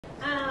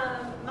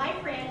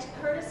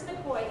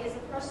McCoy is a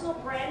personal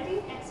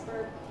branding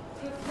expert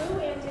who flew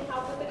in to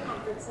help with the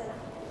conference, and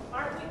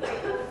aren't we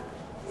grateful?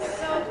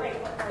 So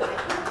grateful for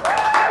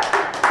that.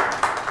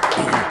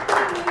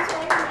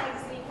 McCoy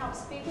magazine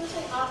helps speakers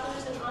and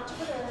authors and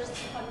entrepreneurs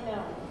become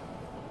known.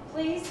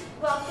 Please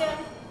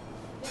welcome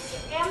Mr.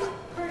 M.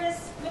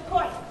 Curtis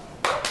McCoy.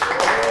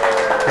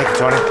 Thank you,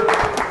 Tony.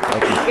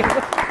 Thank you.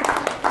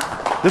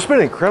 This has been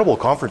an incredible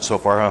conference so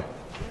far, huh?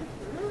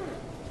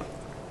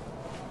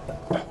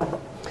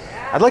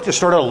 I'd like to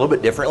start out a little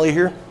bit differently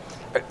here.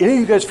 Are any of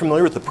you guys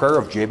familiar with the prayer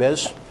of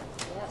Jabez?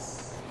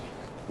 Yes.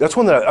 That's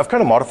one that I've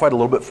kind of modified a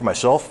little bit for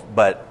myself,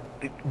 but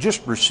it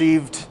just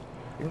received,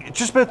 it's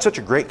just been such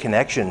a great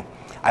connection.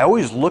 I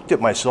always looked at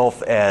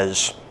myself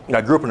as, you know,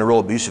 I grew up in a real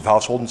abusive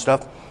household and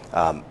stuff.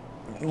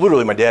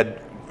 Literally, my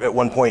dad at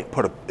one point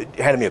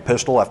handed me a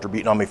pistol after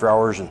beating on me for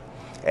hours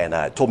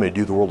and told me to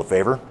do the world a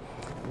favor,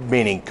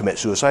 meaning commit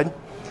suicide.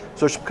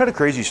 So it's kind of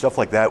crazy stuff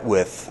like that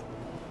with,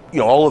 you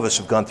know, all of us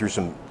have gone through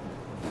some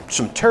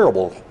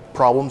terrible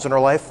problems in our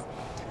life,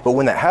 but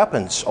when that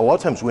happens, a lot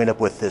of times we end up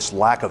with this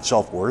lack of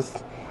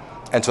self-worth.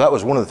 And so that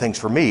was one of the things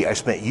for me. I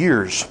spent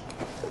years,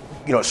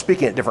 you know,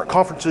 speaking at different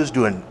conferences,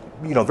 doing,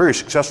 you know, very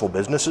successful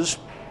businesses,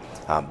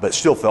 but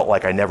still felt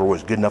like I never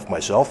was good enough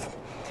myself.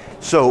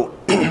 So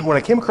when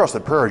I came across the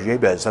prayer of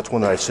Jabez, that's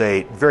one that I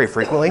say very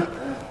frequently.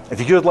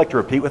 If you would like to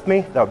repeat with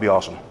me, that would be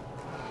awesome.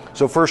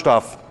 So first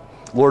off,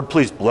 Lord,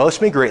 please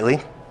bless me greatly.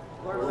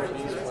 Lord,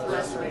 please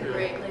bless me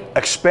greatly.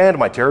 Expand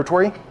my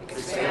territory.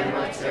 Expand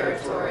my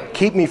territory.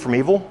 Keep me from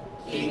evil.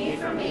 Keep me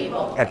from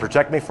evil. And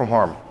protect me from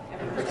harm.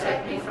 And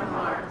protect me from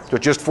harm. So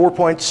just 4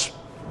 points.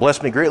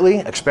 Bless me greatly,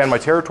 expand my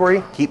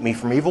territory, keep me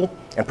from evil,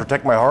 and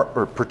protect my heart,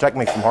 or protect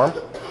me from harm.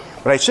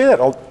 But I say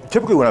that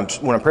typically when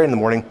I'm praying in the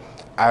morning,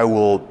 I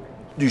will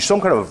do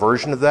some kind of a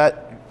version of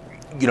that.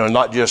 You know,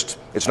 not just,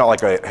 it's not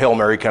like a Hail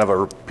Mary kind of a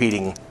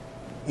repeating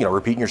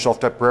yourself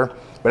type prayer,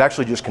 but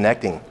actually just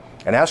connecting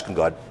and asking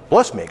God,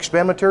 bless me,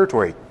 expand my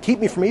territory, keep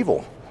me from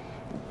evil,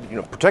 you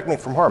know, protect me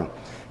from harm.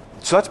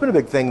 So that's been a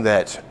big thing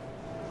that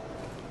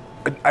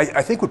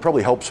I think would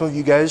probably help some of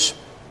you guys,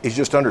 is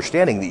just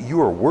understanding that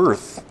you are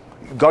worth,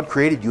 God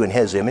created you in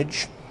His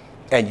image,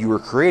 and you were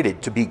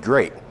created to be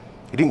great.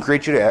 He didn't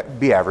create you to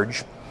be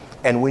average.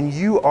 And when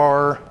you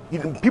are,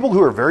 people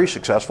who are very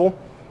successful,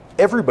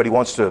 everybody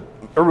wants to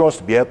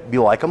be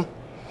like them.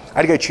 I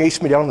had a guy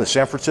chase me down in the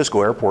San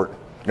Francisco airport.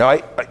 Now,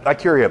 I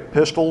carry a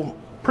pistol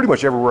pretty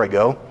much everywhere I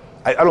go.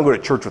 I don't go to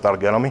church without a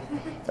gun on me.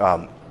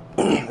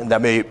 And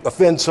that may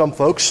offend some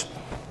folks,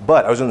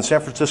 but I was in the San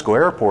Francisco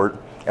airport,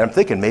 and I'm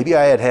thinking maybe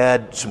I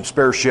had some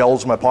spare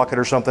shells in my pocket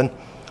or something.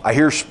 I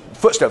hear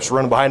footsteps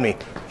running behind me,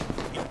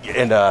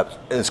 and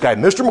this guy,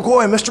 Mr.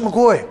 McCoy, Mr.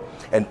 McCoy.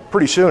 And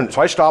pretty soon,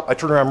 so I stop, I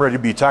turn around, I'm ready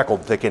to be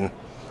tackled, thinking,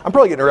 I'm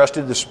probably getting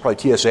arrested, this is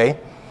probably TSA.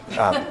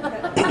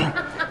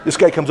 This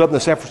guy comes up in the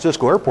San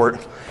Francisco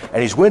airport,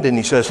 and he's winded, and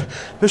he says,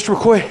 Mr.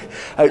 McCoy,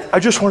 I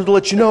just wanted to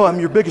let you know I'm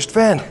your biggest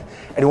fan.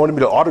 And he wanted me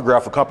to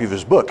autograph a copy of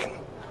his book.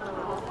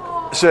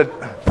 I said,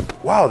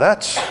 wow,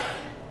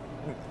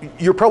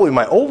 you're probably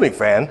my only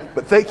fan,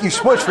 but thank you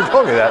so much for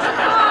telling me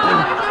that.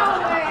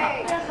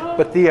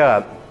 But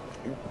the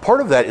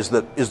part of that is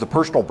the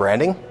personal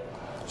branding.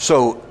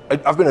 So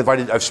I've been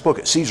invited, I've spoke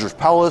at Caesar's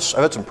Palace.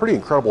 I've had some pretty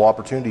incredible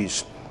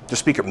opportunities to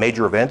speak at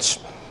major events.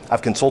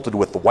 I've consulted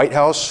with the White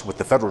House, with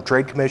the Federal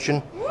Trade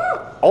Commission.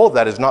 All of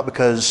that is not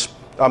because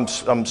I'm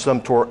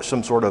some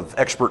sort of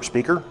expert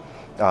speaker,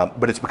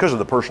 but it's because of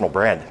the personal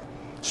brand.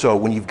 So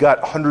when you've got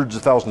hundreds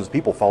of thousands of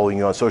people following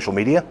you on social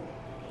media,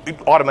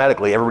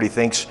 automatically everybody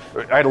thinks.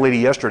 I had a lady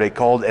yesterday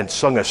called and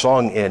sung a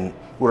song in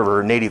whatever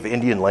her native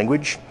Indian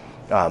language.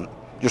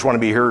 Just want to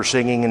be here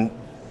singing, and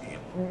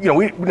you know,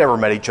 we never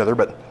met each other,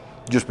 but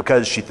just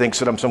because she thinks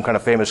that I'm some kind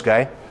of famous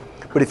guy.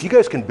 But if you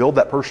guys can build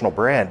that personal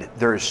brand,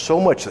 there is so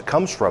much that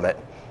comes from it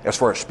as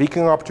far as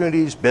speaking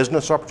opportunities,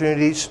 business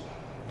opportunities.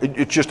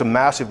 It's just a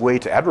massive way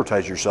to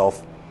advertise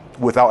yourself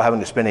without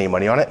having to spend any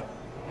money on it.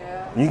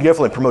 Yeah. You can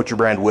definitely promote your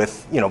brand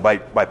with, you know, by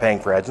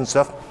paying for ads and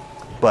stuff.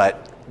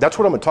 But that's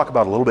what I'm going to talk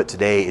about a little bit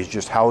today, is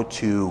just how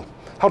to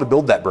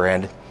build that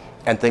brand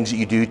and things that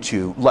you do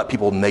to let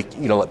people know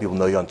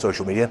you on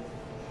social media.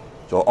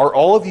 So are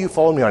all of you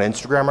following me on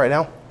Instagram right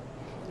now?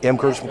 M.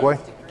 Curtis McCoy?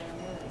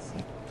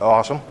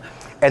 Awesome.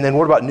 And then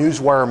what about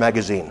Newswire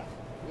Magazine?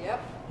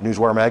 Yep.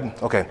 Newswire Mag?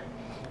 Okay.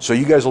 So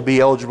you guys will be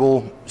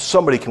eligible.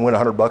 Somebody can win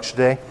 $100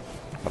 today.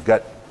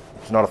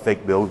 It's not a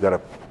fake bill. We've got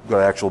an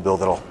actual bill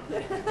that'll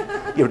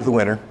give it to the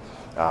winner.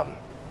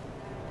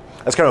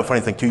 That's kind of a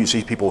funny thing too. You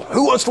see people,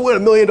 who wants to win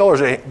 $1 million?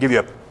 They give you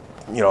a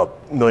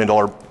 $1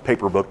 million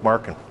paper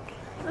bookmark, and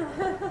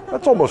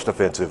that's almost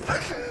offensive.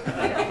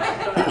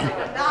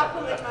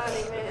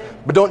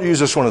 But don't use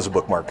this one as a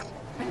bookmark.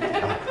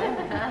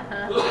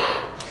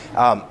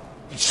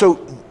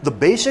 So the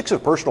basics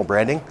of personal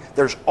branding,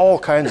 there's all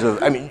kinds of,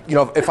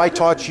 if I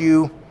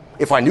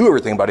knew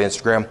everything about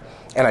Instagram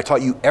and I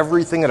taught you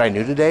everything that I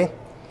knew today,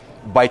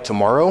 by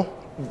tomorrow,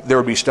 there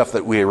would be stuff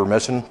that we were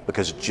missing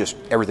because it's just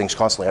everything's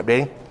constantly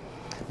updating.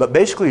 But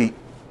basically,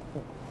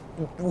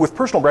 with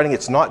personal branding,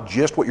 it's not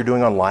just what you're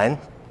doing online.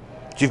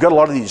 So you've got a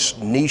lot of these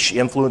niche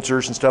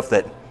influencers and stuff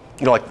that,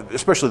 like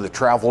especially the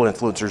travel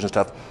influencers and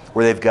stuff,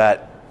 where they've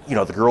got,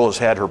 the girl has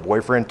had her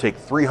boyfriend take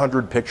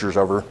 300 pictures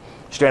of her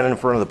standing in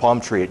front of the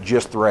palm tree at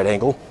just the right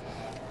angle.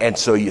 And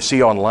so you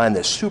see online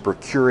this super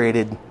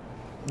curated,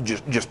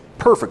 just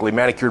perfectly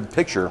manicured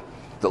picture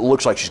that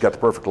looks like she's got the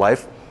perfect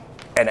life.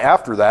 And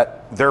after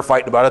that, they're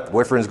fighting about it. The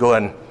boyfriend's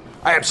going,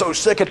 I am so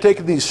sick of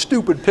taking these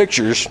stupid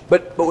pictures.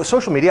 But with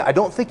social media, I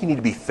don't think you need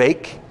to be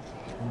fake.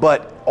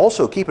 But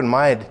also keep in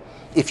mind,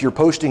 if you're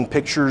posting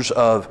pictures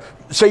of,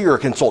 say you're a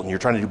consultant, you're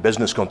trying to do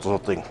business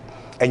consulting,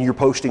 and you're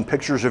posting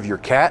pictures of your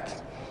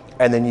cat,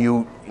 and then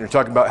you're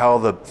talking about how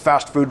the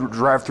fast food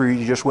drive-through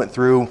you just went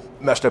through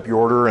messed up your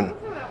order, and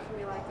Come out for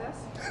me like this.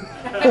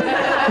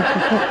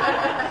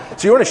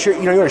 so you want to share,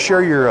 you want to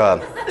share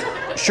your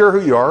share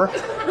who you are,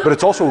 but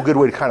it's also a good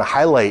way to kind of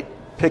highlight,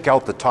 pick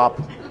out the top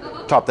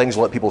things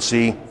and let people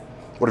see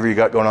whatever you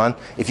got going on.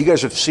 If you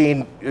guys have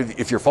seen,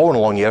 if you're following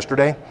along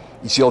yesterday,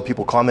 you see all the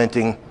people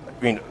commenting.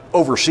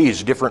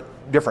 Overseas, different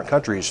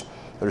countries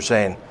that are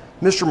saying,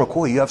 Mr.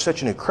 McCoy, you have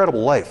such an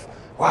incredible life.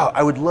 Wow,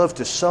 I would love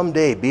to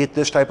someday be at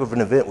this type of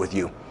an event with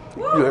you.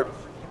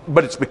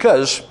 But it's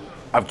because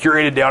I've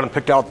curated down and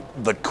picked out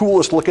the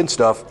coolest looking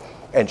stuff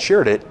and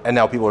shared it, and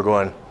now people are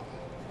going,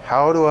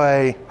 how do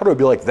I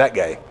be like that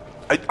guy?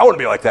 I want to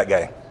be like that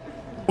guy.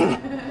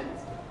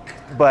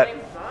 But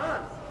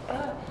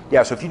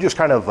yeah, so if you just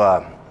kind of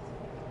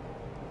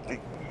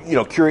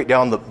curate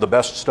down the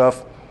best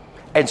stuff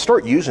and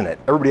start using it.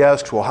 Everybody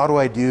asks, well, how do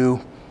I gain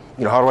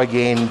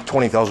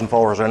 20,000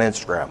 followers on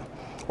Instagram?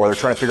 Or they're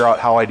trying to figure out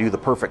how I do the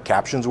perfect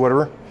captions or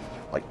whatever.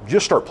 Like,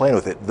 just start playing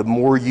with it. The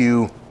more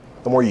you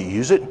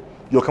use it,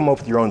 you'll come up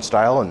with your own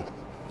style and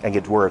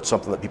get to where it's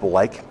something that people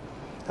like.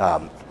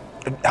 How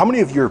many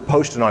of you are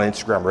posting on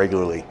Instagram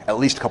regularly, at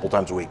least a couple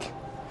times a week?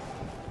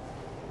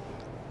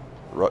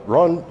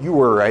 Ron, you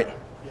were, right?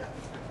 Yeah.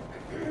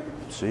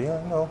 See,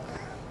 I know.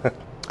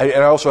 And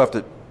I also have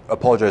to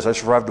apologize. I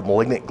survived a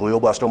malignant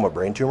glioblastoma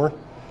brain tumor.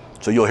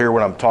 So you'll hear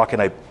when I'm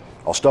talking,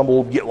 I'll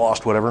stumble, get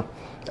lost, whatever.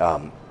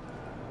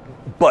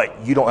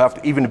 But you don't have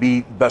to, even to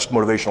be best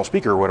motivational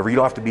speaker or whatever, you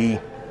don't have to be,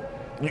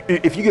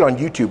 if you get on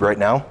YouTube right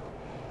now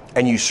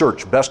and you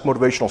search best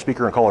motivational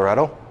speaker in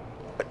Colorado,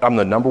 I'm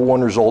the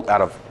 #1 result out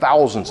of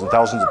thousands and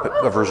thousands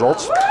of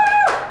results.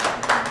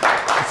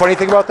 Funny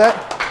thing about that,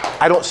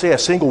 I don't say a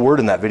single word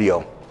in that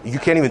video. You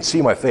can't even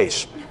see my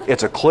face.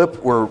 It's a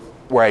clip where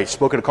I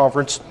spoke at a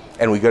conference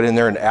and we got in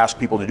there and asked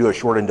people to do a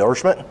short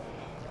endorsement,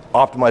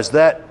 optimized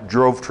that,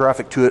 drove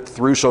traffic to it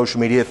through social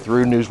media,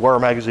 through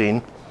Newswire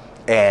magazine,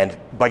 and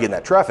by getting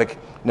that traffic,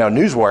 now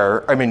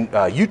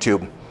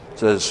YouTube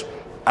says,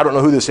 I don't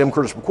know who this M.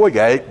 Curtis McCoy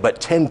guy,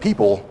 but 10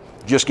 people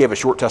just gave a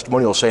short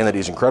testimonial saying that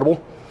he's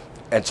incredible.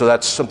 And so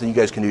that's something you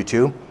guys can do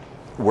too,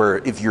 where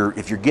if you're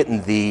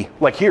getting the,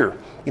 like here,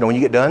 when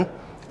you get done,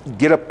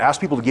 get up,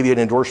 ask people to give you an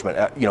endorsement,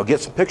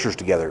 get some pictures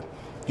together,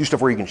 do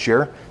stuff where you can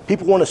share.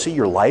 People want to see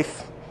your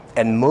life,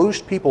 and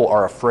most people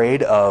are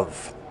afraid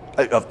of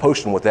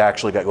posting what they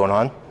actually got going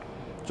on.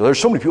 So there's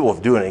so many people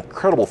doing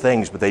incredible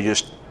things, but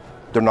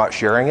they're not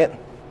sharing it.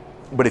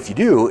 But if you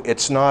do,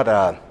 it's not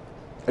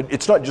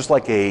just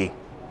like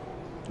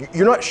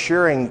you're not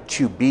sharing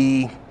to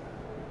be,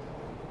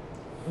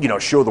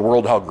 show the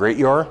world how great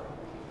you are.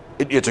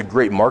 It's a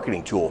great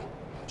marketing tool.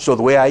 So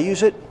the way I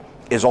use it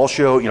is I'll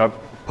show, I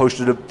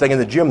posted a thing in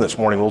the gym this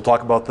morning. We'll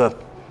talk about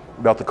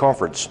the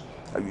conference.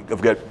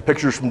 I've got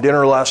pictures from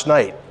dinner last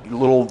night,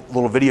 little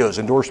videos,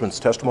 endorsements,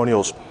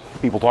 testimonials,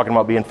 people talking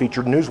about being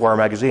featured in Newswire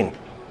magazine.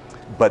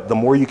 But the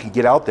more you can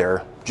get out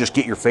there, just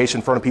get your face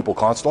in front of people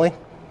constantly,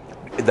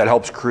 that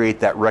helps create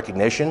that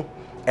recognition.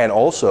 And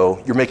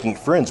also, you're making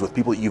friends with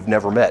people that you've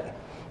never met.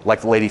 Like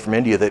the lady from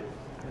India that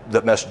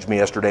messaged me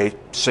yesterday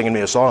singing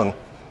me a song.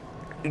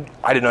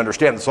 I didn't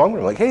understand the song, but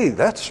I'm like, hey,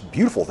 that's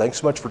beautiful.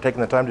 Thanks so much for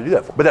taking the time to do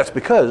that. But that's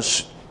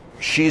because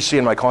she's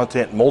seeing my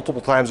content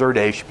multiple times every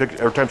day.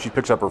 Every time she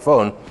picks up her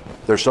phone,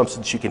 there's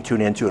something she can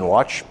tune into and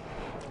watch.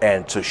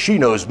 And so she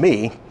knows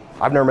me.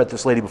 I've never met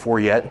this lady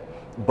before yet,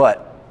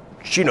 but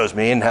she knows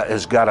me and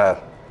has got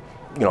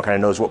kind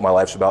of knows what my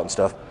life's about and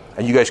stuff.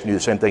 And you guys can do the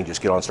same thing.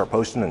 Just get on and start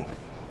posting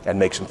and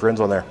make some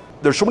friends on there.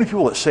 There's so many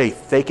people that say,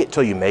 fake it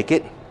till you make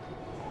it.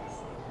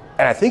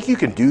 And I think you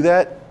can do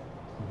that,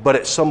 but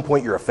at some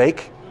point you're a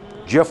fake.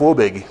 Jeff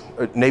Wobig,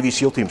 a Navy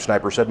SEAL team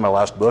sniper, said in my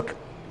last book,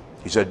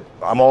 he said,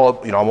 I'm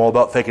all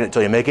about faking it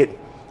till you make it,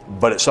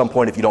 but at some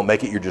point if you don't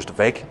make it, you're just a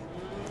fake.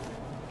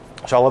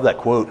 So I love that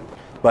quote.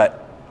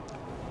 But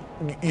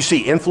you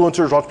see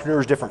influencers,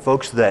 entrepreneurs, different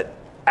folks that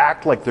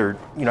act like they're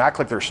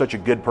such a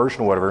good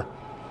person or whatever,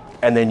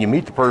 and then you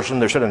meet the person,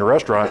 they're sitting in a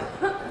restaurant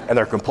and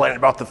they're complaining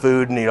about the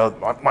food and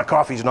my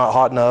coffee's not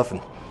hot enough,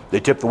 and they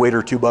tip the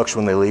waiter $2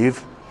 when they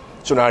leave.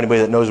 So now anybody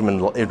that knows them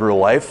in real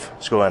life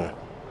is going,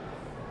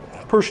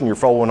 the person you're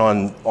following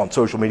on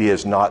social media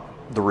is not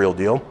the real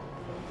deal.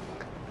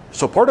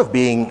 So part of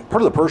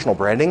the personal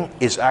branding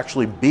is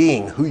actually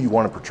being who you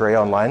want to portray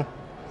online.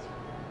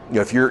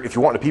 If you're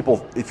wanting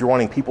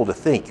people to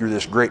think you're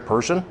this great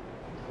person,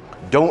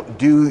 don't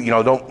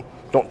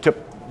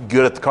tip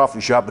good at the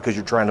coffee shop because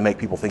you're trying to make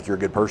people think you're a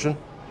good person.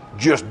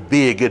 Just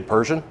be a good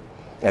person,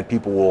 and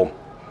people will.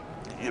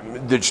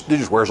 It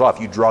just wears off.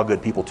 You draw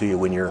good people to you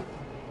when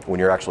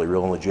you're actually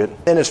real and legit.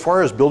 And as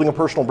far as building a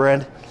personal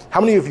brand,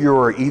 how many of you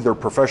are either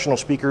professional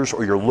speakers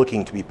or you're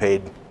looking to be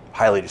paid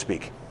highly to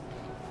speak?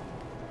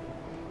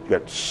 You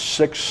got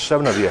 6,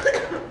 7 of you.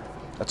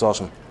 That's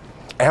awesome.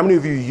 And how many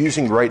of you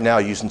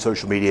are using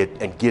social media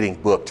and getting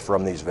booked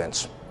from these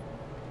events?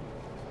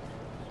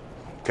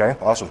 Okay,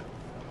 awesome.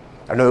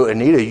 I know,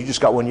 Anita, you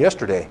just got one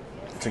yesterday.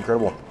 It's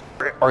incredible.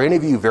 Are any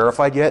of you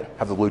verified yet?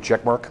 Have the blue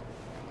check mark?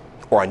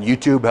 Or on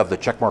YouTube, have the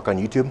check mark on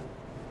YouTube?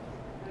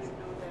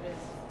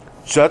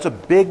 So that's a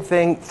big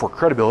thing for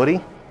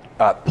credibility.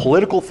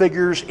 Political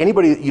figures,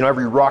 anybody,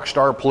 every rock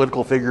star,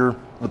 political figure,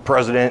 the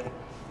president,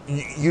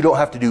 you don't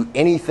have to do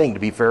anything to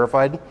be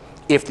verified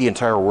if the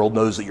entire world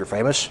knows that you're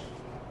famous.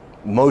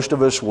 Most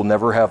of us will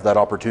never have that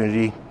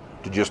opportunity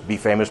to just be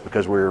famous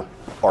because we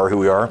are who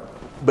we are.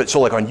 But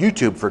so like on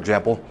YouTube, for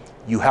example,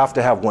 you have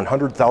to have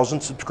 100,000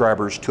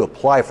 subscribers to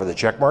apply for the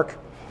check mark.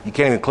 You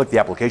can't even click the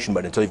application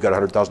button until you've got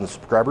 100,000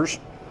 subscribers.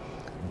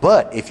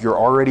 But if you're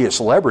already a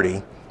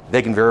celebrity,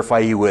 they can verify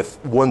you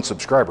with 1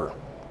 subscriber.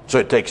 So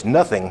it takes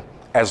nothing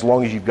as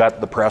long as you've got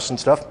the press and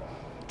stuff.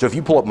 So if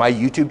you pull up my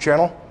YouTube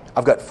channel,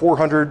 I've got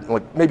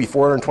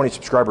 420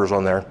 subscribers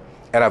on there,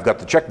 and I've got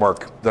the check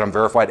mark that I'm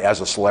verified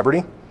as a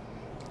celebrity.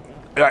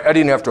 I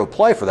didn't have to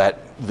apply for that.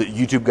 The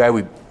YouTube guy,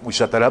 we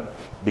set that up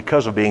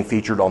because of being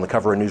featured on the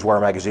cover of Newswire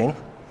magazine.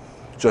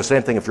 So the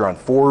same thing if you're on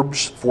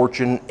Forbes,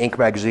 Fortune, Inc.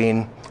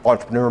 magazine,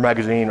 Entrepreneur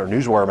magazine, or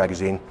Newswire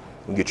magazine,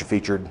 we can get you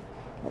featured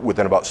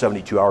within about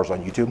 72 hours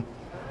on YouTube.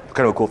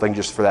 Kind of a cool thing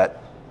just for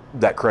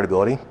that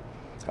credibility.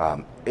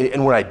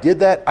 And when I did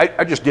that,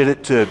 I just did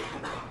it to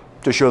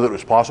show that it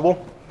was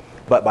possible.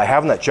 But by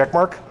having that check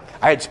mark,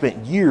 I had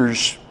spent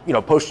years,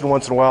 posting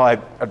once in a while. I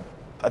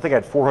think I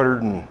had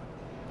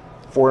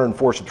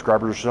 404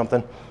 subscribers or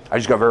something. I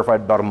just got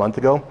verified about a month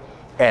ago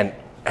and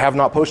have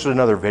not posted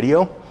another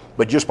video,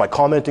 but just by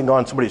commenting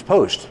on somebody's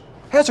post, hey,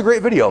 that's a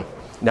great video.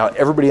 Now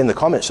everybody in the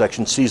comment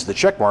section sees the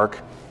check mark.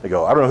 They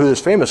go, I don't know who this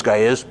famous guy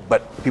is,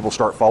 but people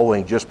start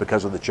following just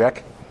because of the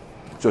check.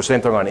 So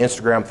same thing on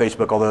Instagram,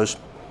 Facebook, all those.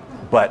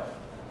 But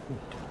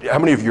how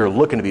many of you are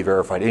looking to be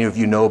verified? Any of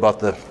you know about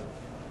the...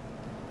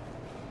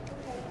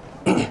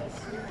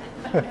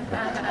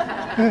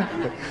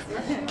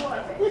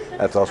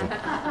 That's awesome.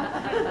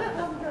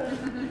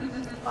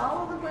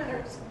 Follow the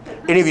winners.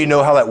 Any of you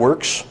know how that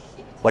works?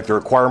 Like the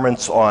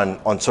requirements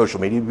on social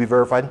media to be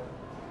verified?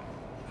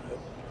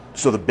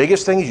 So the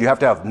biggest thing is you have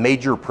to have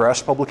major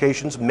press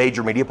publications,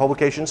 major media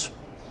publications,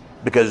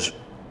 because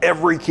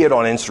every kid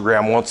on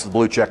Instagram wants the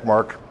blue check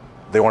mark.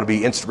 They want to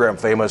be Instagram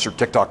famous or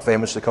TikTok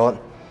famous, they call it.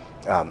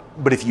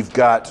 But if you've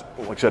got,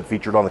 like I said,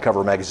 featured on the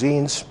cover of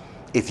magazines,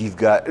 if you've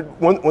got,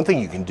 one thing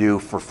you can do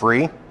for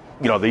free,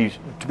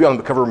 to be on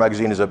the cover of a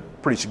magazine is a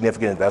pretty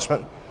significant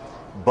investment,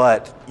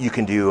 but you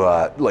can do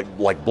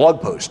like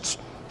blog posts,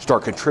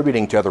 start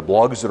contributing to other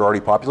blogs that are already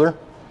popular.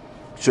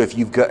 So if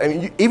you've got,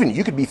 even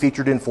you could be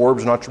featured in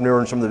Forbes and Entrepreneur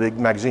and some of the big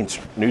magazines,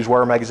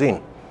 Newswire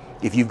magazine.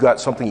 If you've got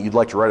something that you'd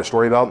like to write a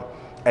story about,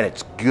 and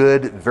it's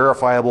good,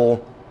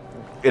 verifiable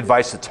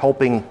advice that's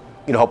helping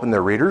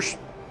their readers,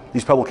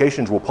 these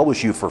publications will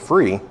publish you for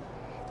free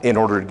in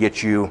order to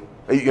get you,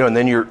 and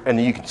then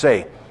you can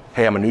say,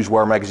 hey, I'm a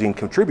Newswire magazine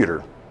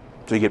contributor.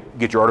 So you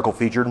get your article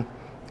featured,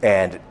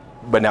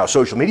 but now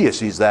social media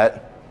sees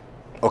that,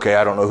 okay,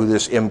 I don't know who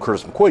this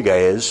Curtis McCoy guy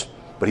is,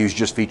 but he was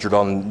just featured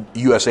on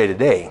USA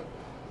Today.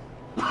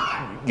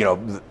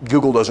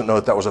 Google doesn't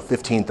know that was a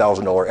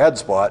 $15,000 ad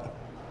spot,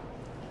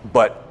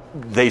 but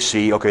they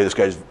see, okay,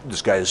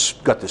 this guy's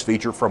got this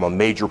feature from a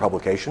major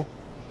publication.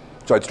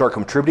 So I'd start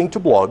contributing to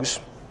blogs.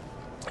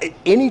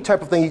 Any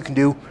type of thing you can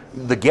do,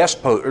 being a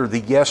guest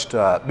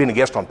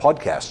on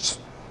podcasts.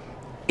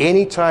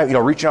 Anytime,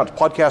 reaching out to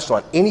podcasts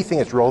on anything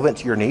that's relevant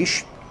to your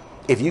niche.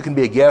 If you can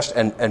be a guest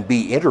and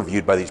be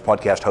interviewed by these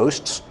podcast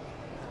hosts,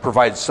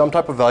 provide some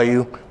type of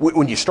value.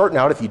 When you're starting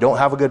out, if you don't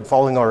have a good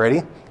following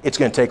already, it's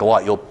going to take a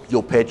lot.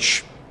 You'll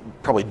pitch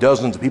probably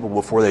dozens of people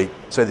before they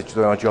say that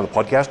they want you on the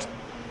podcast.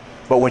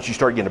 But once you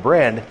start getting a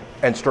brand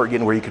and start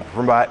getting where you can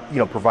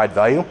provide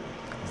value,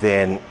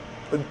 then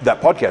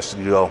that podcast is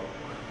going to go,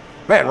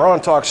 man,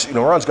 Ron talks.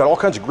 Ron's got all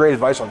kinds of great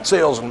advice on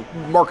sales and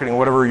marketing,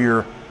 whatever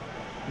your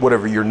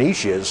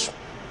niche is.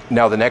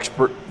 Now the next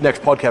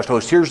podcast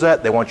host hears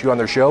that, they want you on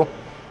their show.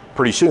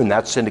 Pretty soon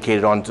that's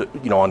syndicated on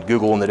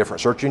Google and the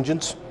different search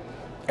engines.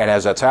 And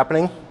as that's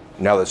happening,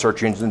 now that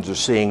search engines are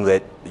seeing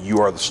that you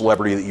are the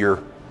celebrity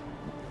that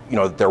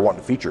that they're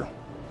wanting to feature.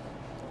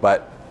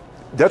 But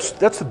that's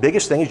the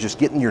biggest thing, is just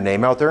getting your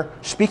name out there.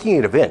 Speaking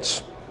at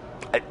events.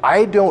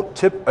 I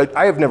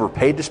have never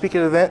paid to speak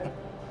at an event.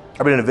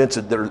 I've been in events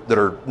that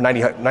are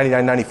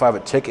 $99.95 a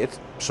ticket,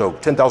 so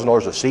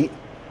 $10,000 a seat.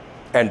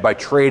 And by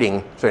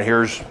trading, saying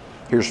here's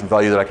some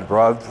value that I can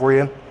provide for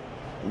you,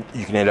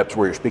 you can end up to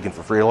where you're speaking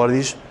for free a lot of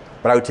these.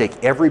 But I would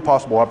take every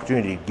possible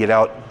opportunity to get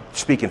out,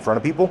 speak in front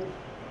of people,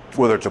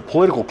 whether it's a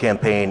political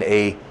campaign.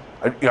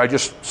 I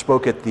just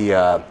spoke at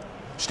the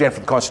Stand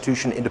for the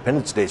Constitution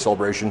Independence Day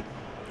celebration.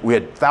 We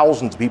had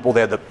thousands of people.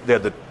 They had the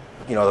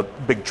the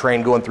big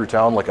train going through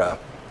town like a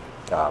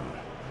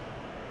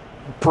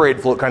parade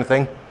float kind of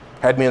thing.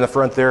 Had me in the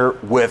front there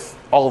with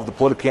all of the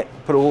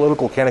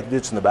political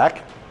candidates in the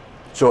back.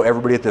 So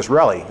everybody at this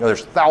rally,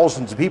 there's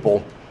thousands of people,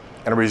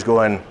 and everybody's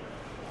going,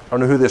 I don't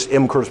know who this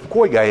M. Curtis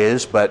McCoy guy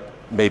is, but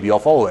maybe I'll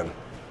follow him.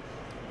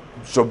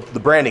 So the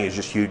branding is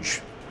just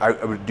huge. I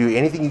would do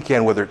anything you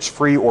can, whether it's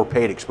free or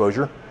paid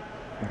exposure,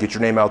 get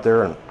your name out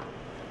there, and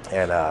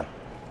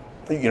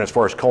as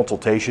far as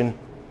consultation,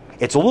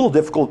 it's a little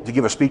difficult to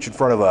give a speech in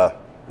front of a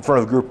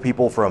group of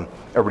people, from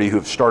everybody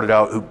who've started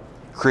out, who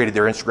created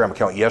their Instagram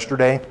account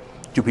yesterday,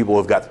 to people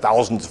who've got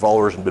thousands of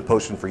followers and been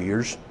posting for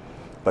years.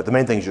 But the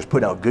main thing is just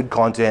putting out good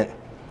content,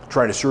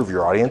 trying to serve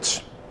your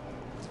audience.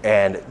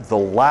 And the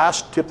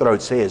last tip that I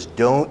would say is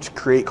don't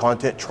create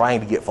content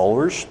trying to get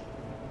followers.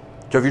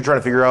 So if you're trying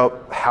to figure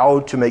out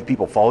how to make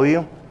people follow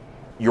you,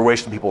 you're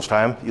wasting people's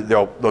time.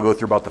 They'll go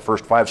through about the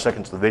first 5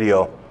 seconds of the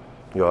video.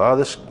 You go, oh,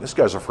 this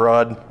guy's a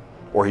fraud,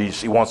 or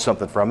he wants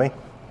something from me.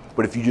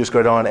 But if you just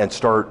go down and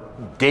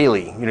start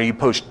daily, you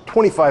post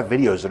 25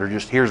 videos that are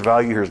just here's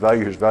value, here's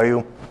value, here's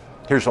value.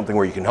 Here's something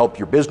where you can help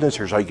your business.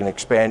 Here's how you can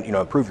expand,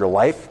 improve your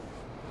life.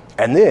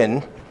 And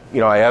then,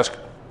 I ask,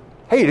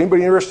 hey,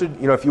 anybody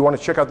interested, if you want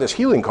to check out this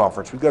healing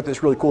conference, we've got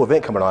this really cool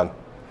event coming on.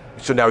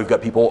 So now we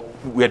had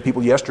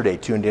people yesterday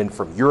tuned in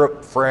from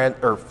Europe, France,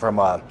 or from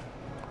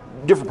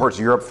different parts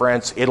of Europe,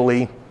 France,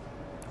 Italy,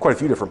 quite a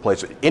few different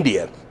places,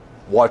 India,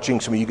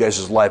 watching some of you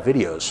guys' live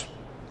videos,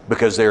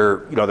 because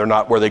they're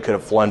not where they could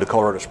have flown to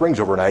Colorado Springs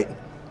overnight,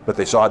 but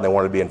they saw it and they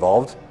wanted to be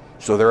involved.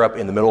 So they're up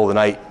in the middle of the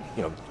night,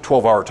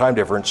 12-hour time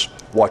difference,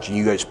 watching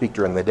you guys speak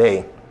during the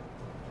day,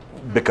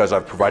 because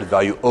I've provided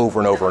value over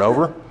and over and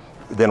over.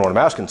 Then when I'm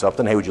asking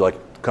something, hey, would you like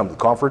to come to the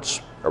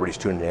conference? Everybody's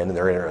tuning in and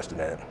they're interested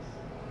in it.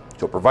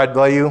 So provide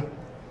value,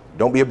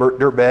 don't be a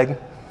dirtbag,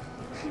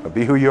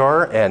 be who you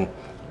are, and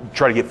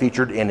try to get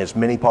featured in as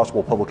many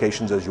possible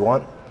publications as you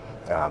want.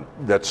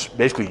 That's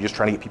basically just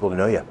trying to get people to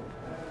know you.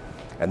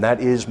 And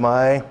that's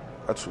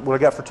what I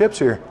got for tips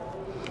here.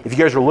 If you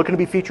guys are looking to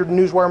be featured in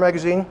Newswire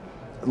magazine,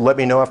 let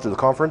me know after the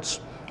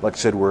conference. Like I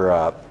said,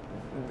 we're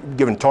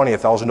giving Tawny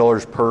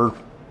 $1,000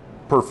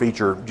 per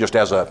feature, just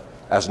as an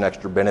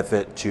extra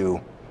benefit to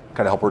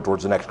kind of help her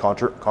towards the next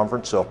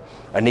conference. So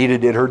Anita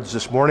did hers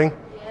this morning.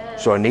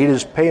 Yes. So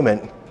Anita's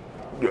payment,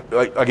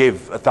 I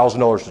gave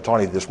 $1,000 to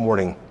Tawny this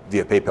morning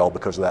via PayPal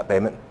because of that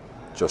payment.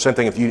 So same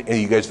thing, if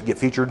you guys get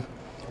featured,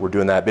 we're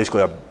doing that.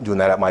 Basically, I'm doing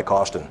that at my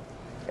cost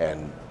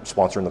and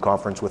sponsoring the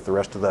conference with the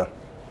rest of the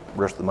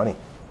money.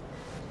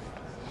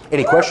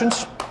 Any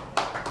questions?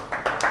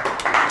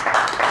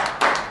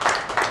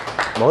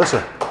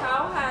 Melissa.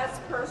 How has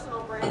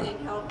personal branding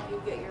helped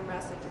you get your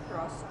message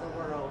across the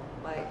world,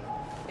 like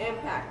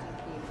impacting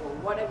people?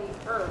 What have you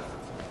heard?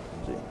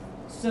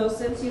 So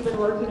since you've been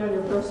working on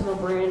your personal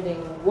branding,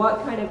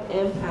 what kind of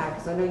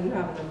impacts? I know you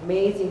have an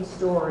amazing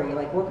story.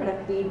 Like, what kind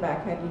of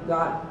feedback have you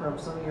gotten from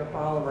some of your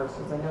followers?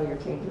 Because I know you're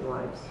changing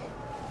lives.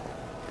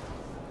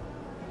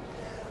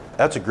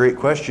 That's a great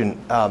question.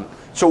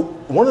 So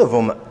one of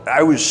them,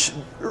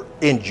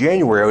 in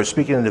January, I was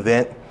speaking at an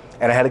event,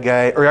 and I had a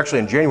guy, or actually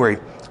in January,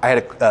 I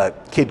had a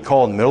kid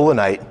call in the middle of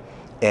the night,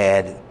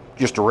 and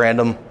just a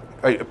random,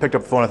 I picked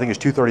up the phone, I think it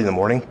was 2:30 in the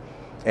morning,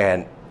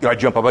 and I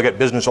jump up, I got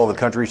business all over the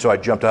country, so I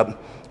jumped up.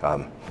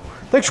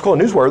 Thanks for calling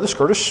Newswire, this is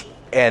Curtis.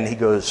 And he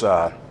goes, is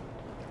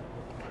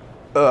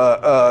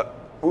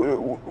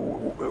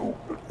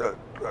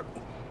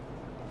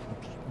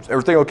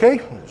everything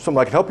okay? Something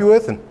I can help you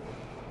with? And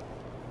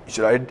he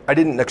said, I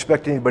didn't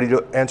expect anybody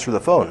to answer the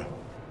phone.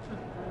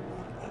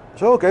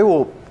 So, okay,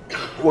 well,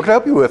 what can I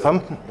help you with?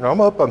 I'm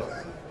up. I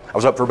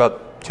was up for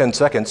about 10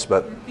 seconds,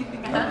 but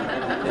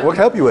what can I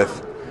help you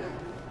with?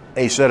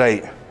 And he said,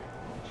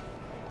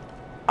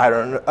 I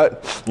don't know.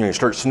 You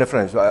start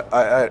sniffing.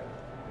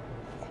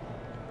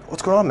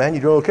 What's going on, man?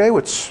 You doing okay?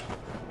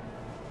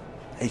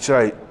 He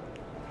said,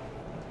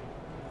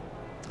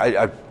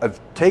 I've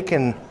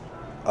taken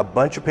a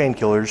bunch of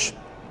painkillers.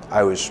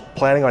 I was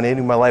planning on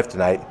ending my life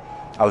tonight.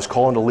 I was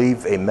calling to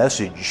leave a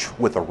message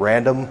with a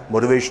random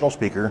motivational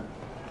speaker.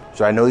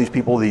 So I know these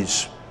people,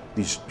 these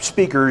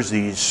speakers,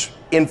 these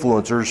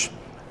influencers.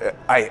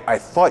 I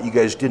thought you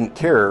guys didn't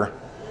care.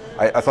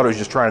 I thought I was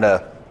just trying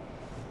to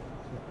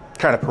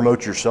kind of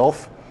promote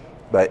yourself.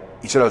 But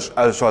he said,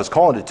 I was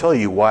calling to tell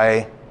you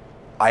why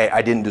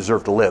I didn't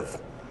deserve to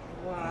live.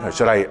 Wow. I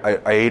said, I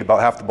ate about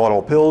half the bottle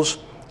of pills.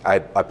 I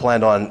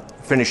planned on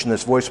finishing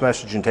this voice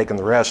message and taking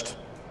the rest.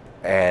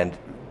 And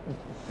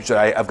he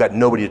said, I've got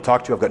nobody to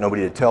talk to. I've got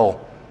nobody to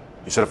tell.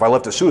 He said, if I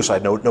left a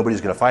suicide note, nobody's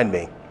going to find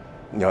me.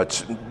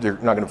 They're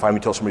not going to find me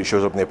until somebody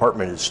shows up and the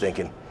apartment is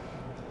stinking.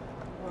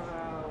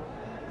 Wow.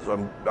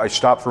 So I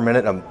stopped for a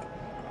minute, and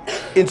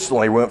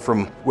instantly went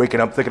from waking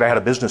up thinking I had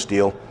a business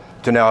deal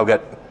to now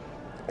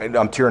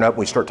I'm tearing up and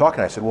we start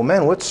talking. I said, well,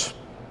 man, what's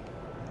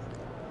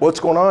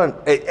going on?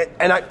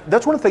 And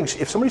that's one of the things,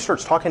 if somebody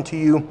starts talking to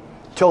you,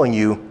 telling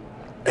you,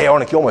 hey, I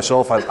want to kill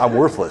myself, I'm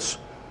worthless.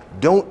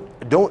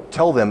 Don't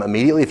tell them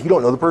immediately, if you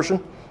don't know the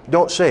person,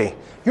 don't say,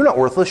 you're not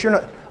worthless, you're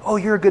not, oh,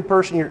 you're a good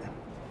person.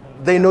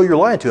 They know you're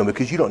lying to them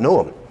because you don't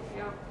know them.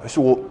 Yeah. I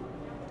said, well,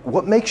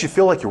 what makes you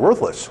feel like you're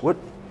worthless?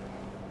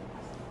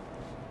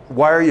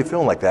 Why are you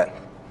feeling like that?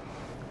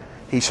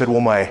 He said,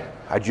 well,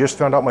 I just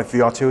found out my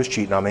fiance was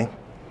cheating on me.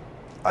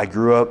 I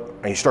grew up,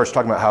 and he starts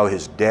talking about how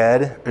his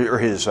dad, or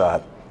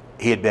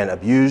he had been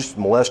abused,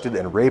 molested,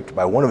 and raped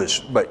by one of his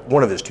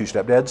two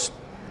stepdads.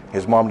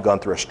 His mom had gone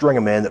through a string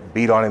of men that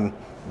beat on him,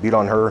 beat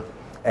on her,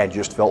 and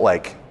just felt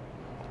like,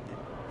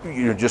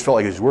 he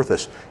was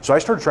worthless. So I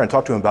started trying to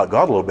talk to him about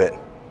God a little bit.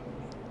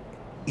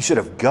 He said,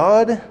 if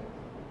God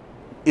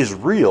is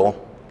real,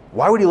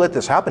 why would he let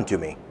this happen to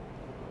me?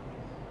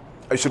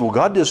 I said, well,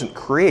 God doesn't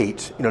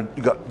create,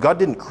 God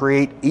didn't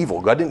create evil.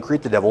 God didn't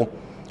create the devil.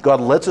 God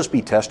lets us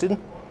be tested.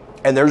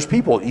 And there's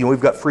people, we've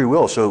got free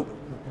will. So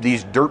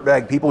these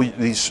dirtbag people,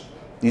 these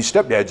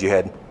stepdads you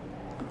had,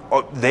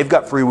 they've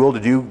got free will to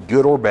do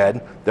good or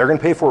bad. They're going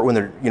to pay for it when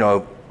they're,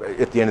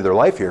 at the end of their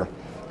life here.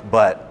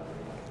 But,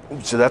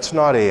 so that's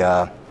not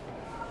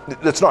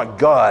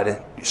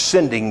God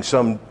sending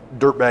some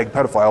dirtbag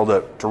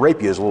pedophile to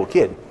rape you as a little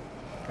kid.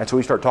 And so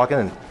we start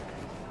talking,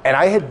 and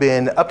I had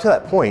been, up to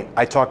that point,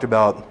 I talked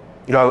about,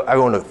 I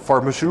own a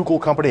pharmaceutical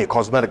company, a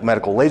cosmetic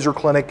medical laser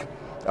clinic.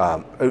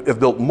 I've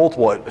built a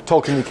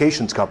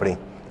telecommunications company,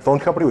 phone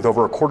company with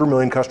over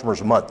 250,000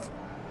 customers a month.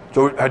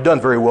 So I'd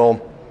done very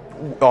well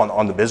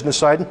on the business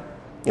side,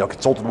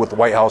 consulted with the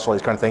White House, all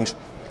these kind of things.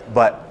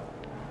 But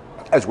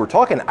as we're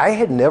talking, I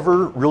had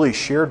never really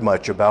shared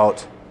much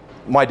about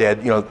my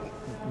dad,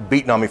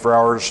 beating on me for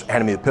hours,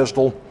 handing me the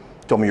pistol,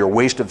 told me you're a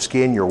waste of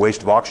skin, you're a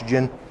waste of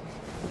oxygen.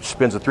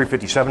 Spins a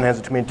 357, hands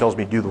it to me, and tells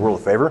me to do the world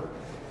a favor.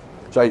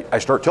 So I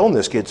start telling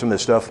this kid some of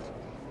this stuff.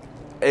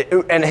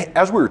 And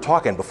as we were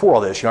talking before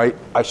all this,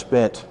 I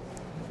spent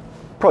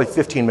probably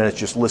 15 minutes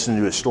just listening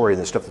to his story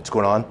and the stuff that's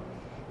going on.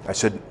 I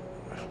said,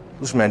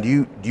 listen, man,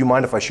 do you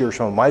mind if I share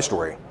some of my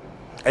story?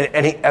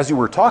 And as we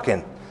were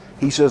talking,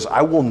 he says,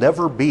 I will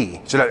never be.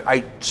 He said,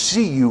 I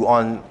see you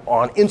on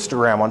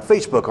Instagram, on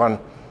Facebook, on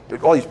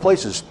all these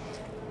places.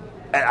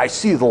 And I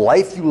see the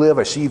life you live.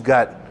 I see you've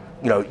got,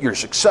 you're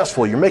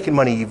successful, you're making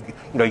money,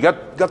 you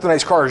got the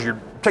nice cars, you're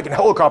taking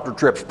helicopter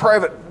trips,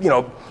 private,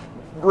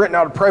 renting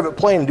out a private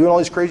plane and doing all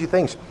these crazy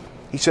things.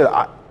 He said,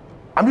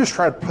 I'm just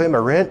trying to pay my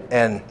rent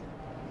and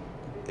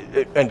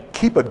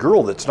keep a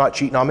girl that's not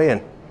cheating on me.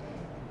 And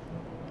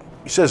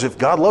he says, if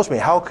God loves me,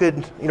 how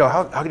could he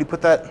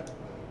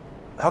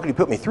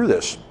put me through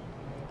this?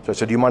 So I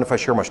said, do you mind if I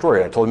share my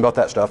story? And I told him about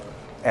that stuff.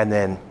 And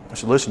then I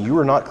said, listen,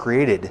 you're not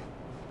created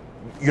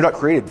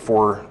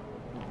for,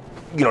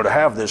 to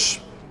have this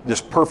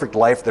perfect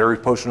life that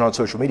everybody's posting on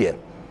social media.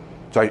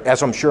 So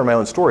as I'm sharing my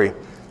own story,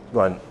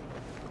 going,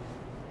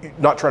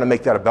 not trying to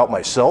make that about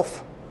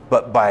myself,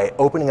 but by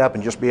opening up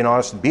and just being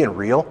honest and being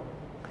real.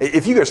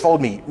 If you guys followed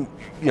me,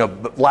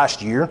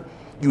 last year,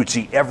 you would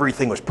see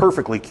everything was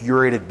perfectly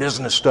curated.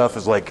 Business stuff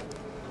is like,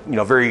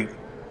 very,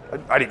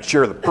 I didn't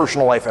share the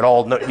personal life at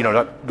all, not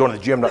going to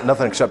the gym,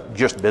 nothing except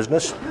just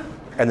business.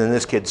 And then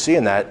this kid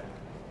seeing that,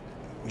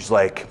 he's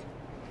like,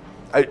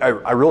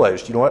 I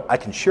realized, I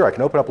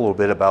can open up a little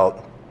bit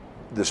about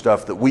the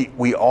stuff that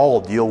we all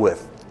deal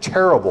with,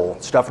 terrible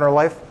stuff in our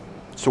life.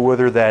 So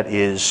whether that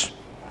is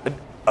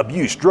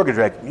abuse, drug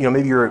addict,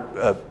 maybe you're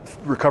a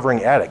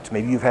recovering addict,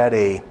 maybe you've had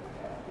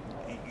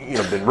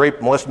been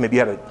raped, molested, maybe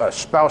you had a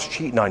spouse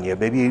cheating on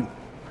you,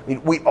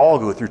 we all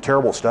go through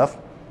terrible stuff.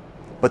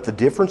 But the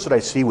difference that I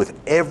see with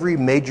every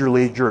major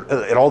leader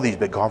at all these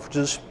big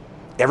conferences,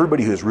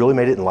 everybody who has really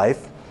made it in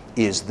life,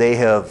 is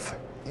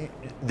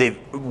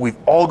we've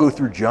all go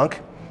through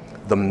junk.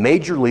 The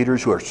major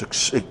leaders who are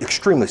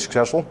extremely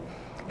successful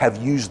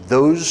have used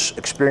those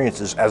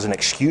experiences as an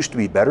excuse to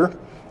be better,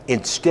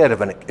 instead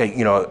of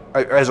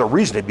as a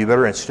reason to be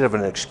better, instead of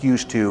an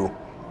excuse to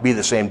be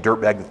the same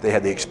dirtbag that they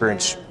had the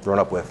experience growing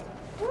up with.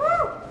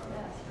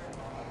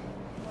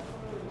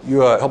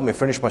 You helped me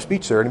finish my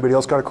speech there. Anybody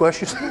else got a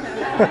question?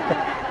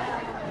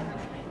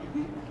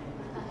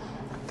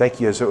 Thank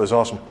you, it was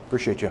awesome.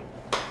 Appreciate you.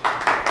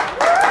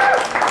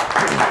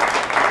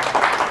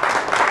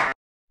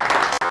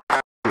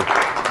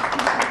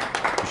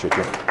 Appreciate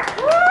you.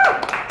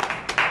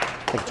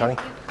 Thank you, Tony.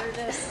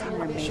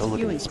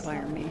 You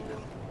inspire me.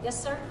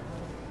 Yes, sir.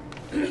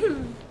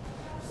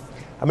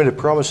 I made a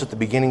promise at the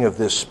beginning of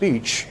this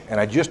speech, and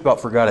I just about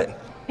forgot it.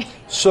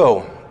 So,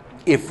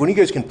 when you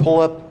guys can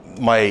pull up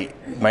my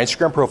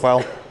Instagram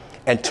profile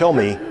and tell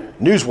me,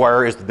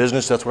 Newswire is the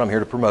business, that's what I'm here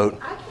to promote.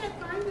 I can't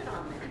find it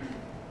on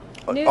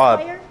there.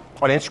 Newswire?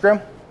 On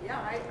Instagram? Yeah,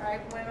 I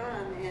went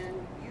on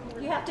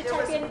and You have to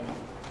type in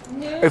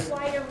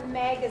Newswire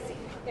magazine.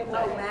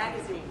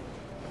 magazine.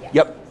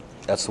 Yep,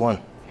 that's the one.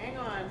 Hang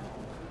on.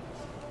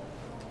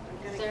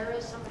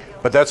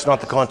 But that's not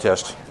the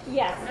contest.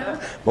 Yes.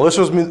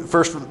 Melissa was the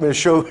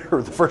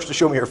first to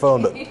show me her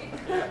phone, but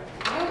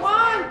Come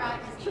on.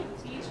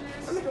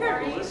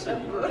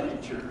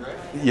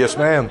 yes,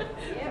 ma'am.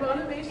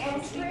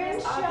 And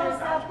Trish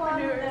shows up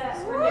on the,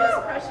 We're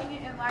just crushing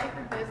it in life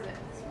and business.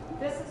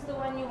 this is the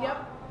one you want.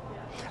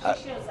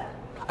 She shows up.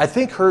 I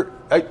think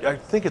I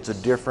think it's a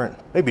different.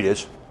 Maybe it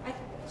is.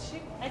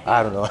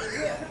 I don't know.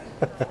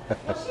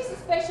 Well, she's a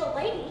special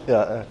lady.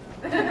 Yeah.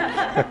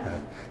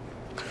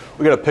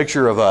 We got a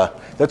picture of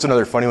that's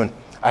another funny one.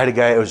 I had a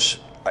guy.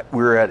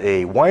 We were at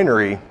a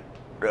winery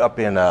up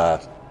in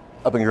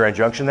Grand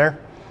Junction there,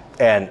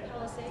 and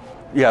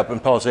yeah, up in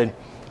Palisade,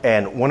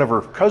 and one of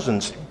her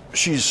cousins,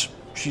 she's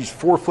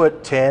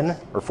 4'10"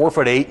 or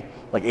 4'8",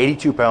 like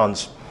 82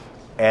 pounds,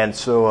 and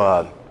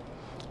so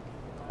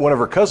one of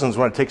her cousins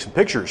wanted to take some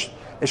pictures.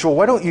 They said, "Well,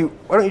 why don't you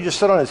just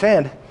sit on his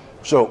hand?"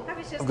 So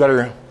I've got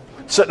her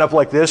sitting up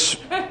like this,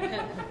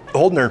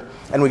 holding her,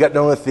 and we got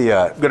done with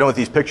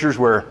these pictures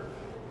where,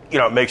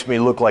 it makes me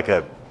look like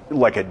a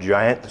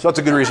giant. So that's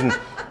a good reason.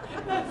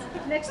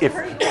 Next to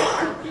her, You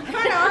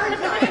kind of are a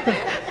giant.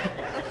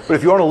 But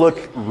if you want to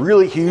look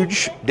really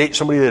huge, date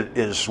somebody that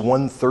is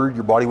 1/3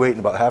 your body weight and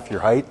about half your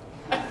height,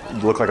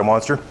 you look like a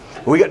monster.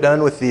 But we got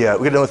done with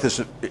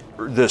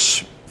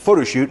this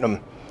photo shoot,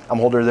 and I'm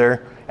holding her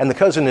there, and the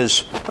cousin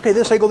is okay.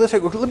 This angle, this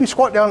angle. Let me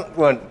squat down.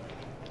 Going,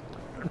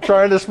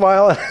 trying to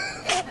smile.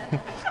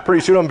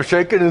 Pretty soon I'm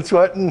shaking and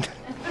sweating.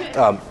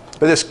 But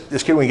this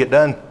kid, when we get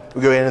done,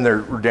 we go in and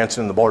we're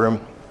dancing in the ballroom,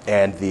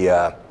 and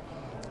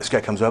this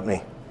guy comes up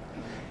and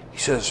he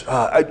says,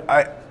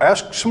 I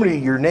asked somebody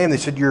your name. They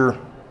said you're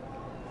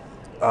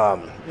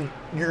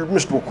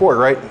Mr. McCoy,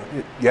 right?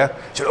 Yeah. He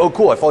said, oh,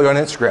 cool. I follow you on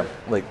Instagram.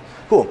 I'm like,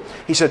 cool.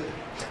 He said,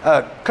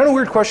 kind of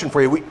weird question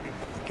for you.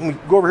 Can we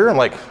go over here? I'm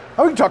like,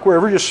 oh, we can talk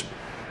wherever. He said,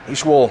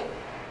 well,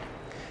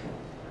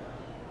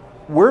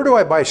 where do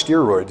I buy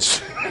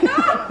steroids?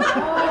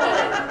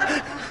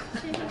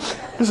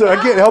 He said, I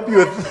can't help you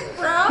with.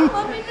 Bro,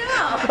 let me know.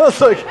 I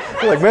was like,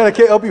 man, I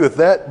can't help you with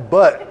that,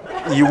 but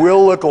you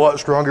will look a lot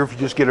stronger if you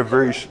just get a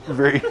very,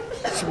 very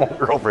small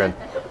girlfriend.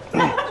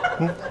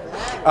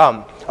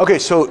 Okay,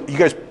 so you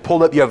guys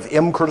pulled up. You have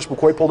M. Curtis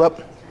McCoy pulled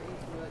up.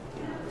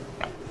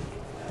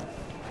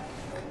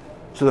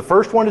 So the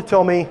first one to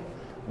tell me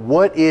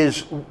what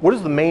is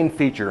the main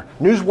feature?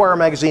 Newswire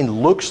magazine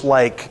looks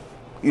like,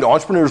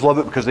 entrepreneurs love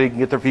it because they can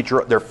get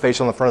their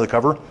face on the front of the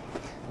cover.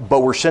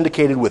 But we're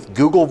syndicated with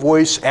Google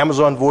Voice,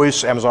 Amazon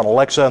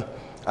Alexa.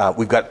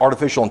 We've got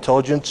artificial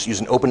intelligence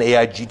using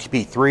OpenAI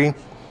GTP3,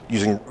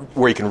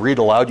 where you can read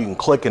aloud. You can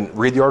click and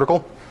read the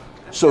article.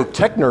 So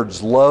tech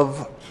nerds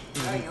love.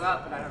 I'll you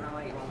up, but I don't know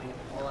what you want me to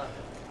pull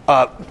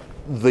up.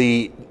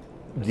 The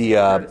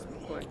Curtis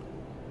McCoy.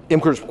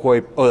 M. Curtis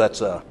McCoy. Oh, that's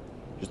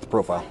just the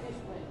profile.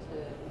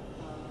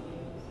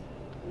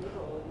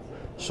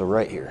 So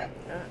right here.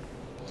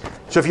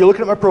 So if you're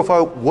looking at my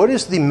profile, what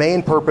is the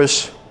main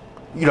purpose?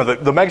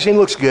 The magazine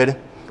looks good,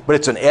 but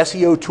it's an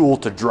SEO tool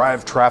to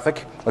drive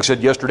traffic. Like I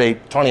said yesterday,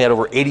 Tawny had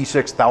over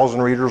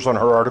 86,000 readers on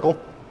her article.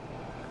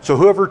 So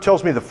whoever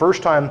tells me the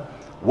first time,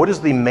 what is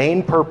the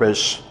main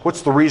purpose?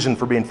 What's the reason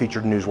for being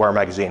featured in Newswire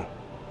magazine?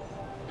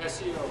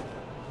 SEO.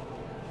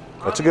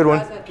 That's a good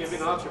one.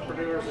 Giving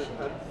entrepreneurs an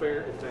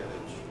unfair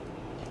advantage.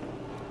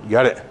 You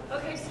got it.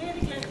 Okay, say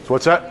it again. So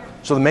what's that?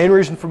 So the main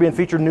reason for being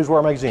featured in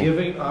Newswire magazine?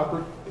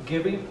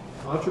 Giving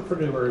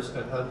entrepreneurs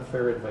an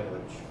unfair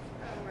advantage.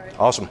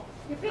 Awesome.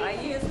 I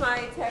use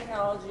my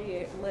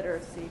technology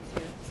literacy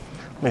too.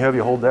 Let me have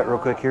you hold that real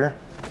quick here.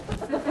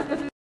 $100.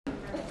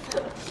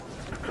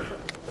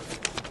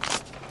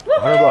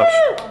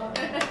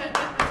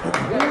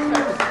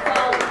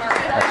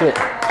 That's it.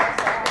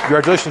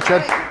 Congratulations,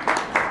 Chad.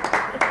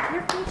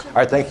 All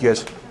right, thank you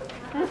guys.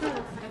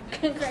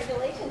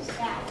 Congratulations,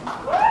 Chad.